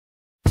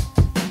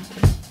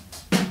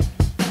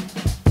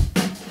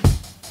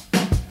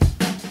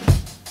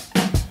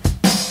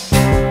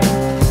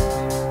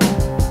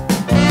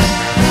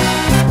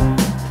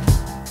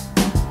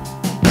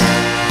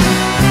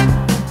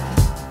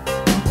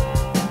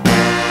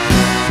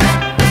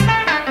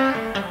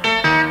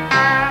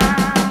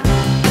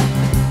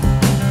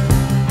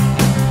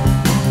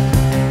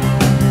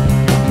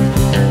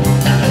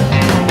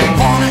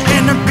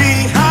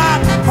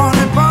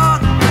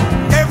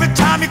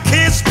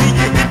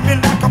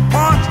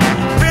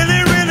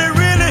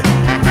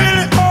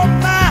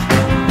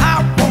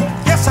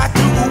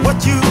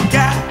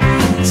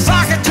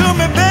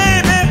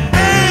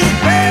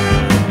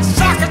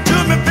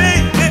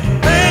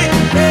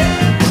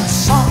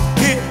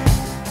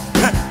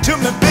to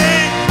me,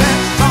 baby,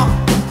 suck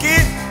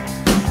it.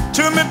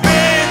 To me,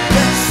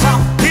 baby,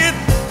 suck it.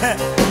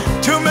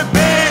 To me,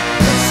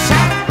 baby,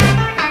 suck it.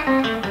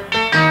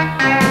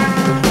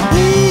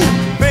 Ooh,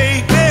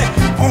 baby,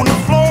 on the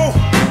floor.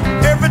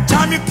 Every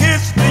time you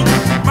kiss me,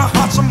 my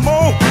heart's some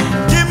more.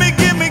 Give me,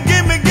 give me,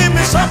 give me, give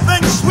me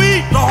something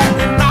sweet, Lord,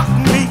 and knock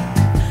me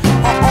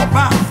off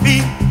my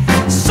feet.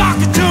 Sock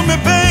it to me,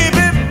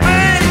 baby,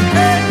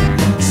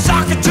 baby.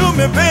 Sock it to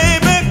me,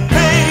 baby,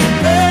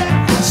 baby.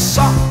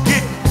 Sock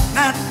it,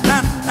 na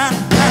na na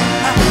na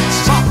na.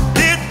 Sock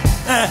it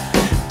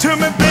to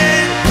me,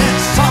 baby.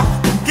 Sock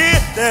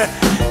it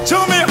to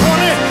me,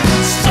 honey.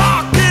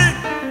 Sock it.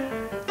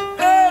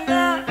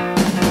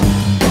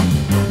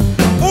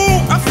 Ooh,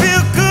 I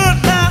feel good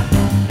now.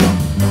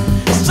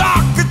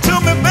 Sock it to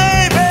me,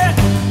 baby.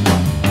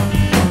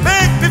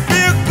 Make me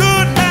feel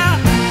good now.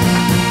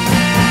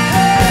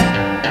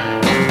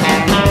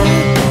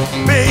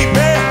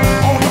 Baby,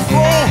 on the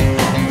floor.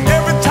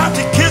 Every time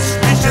you kiss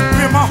me, you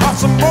thrill my heart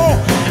some more.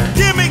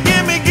 Give me,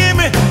 give me, give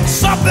me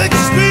something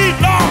sweet,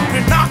 Lord,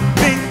 and knock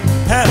me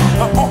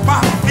off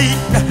my feet.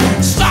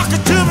 Sock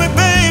it to me,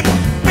 baby,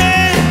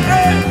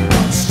 baby.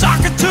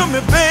 Sock it to me,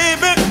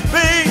 baby,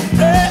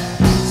 baby.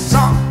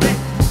 Sock it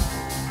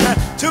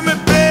to me,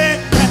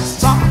 baby.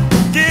 Sock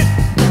it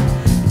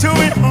to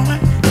me, honey.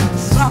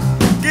 Sock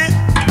it.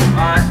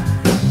 Alright.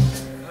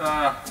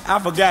 I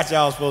forgot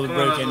y'all was supposed to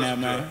break in there,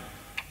 man.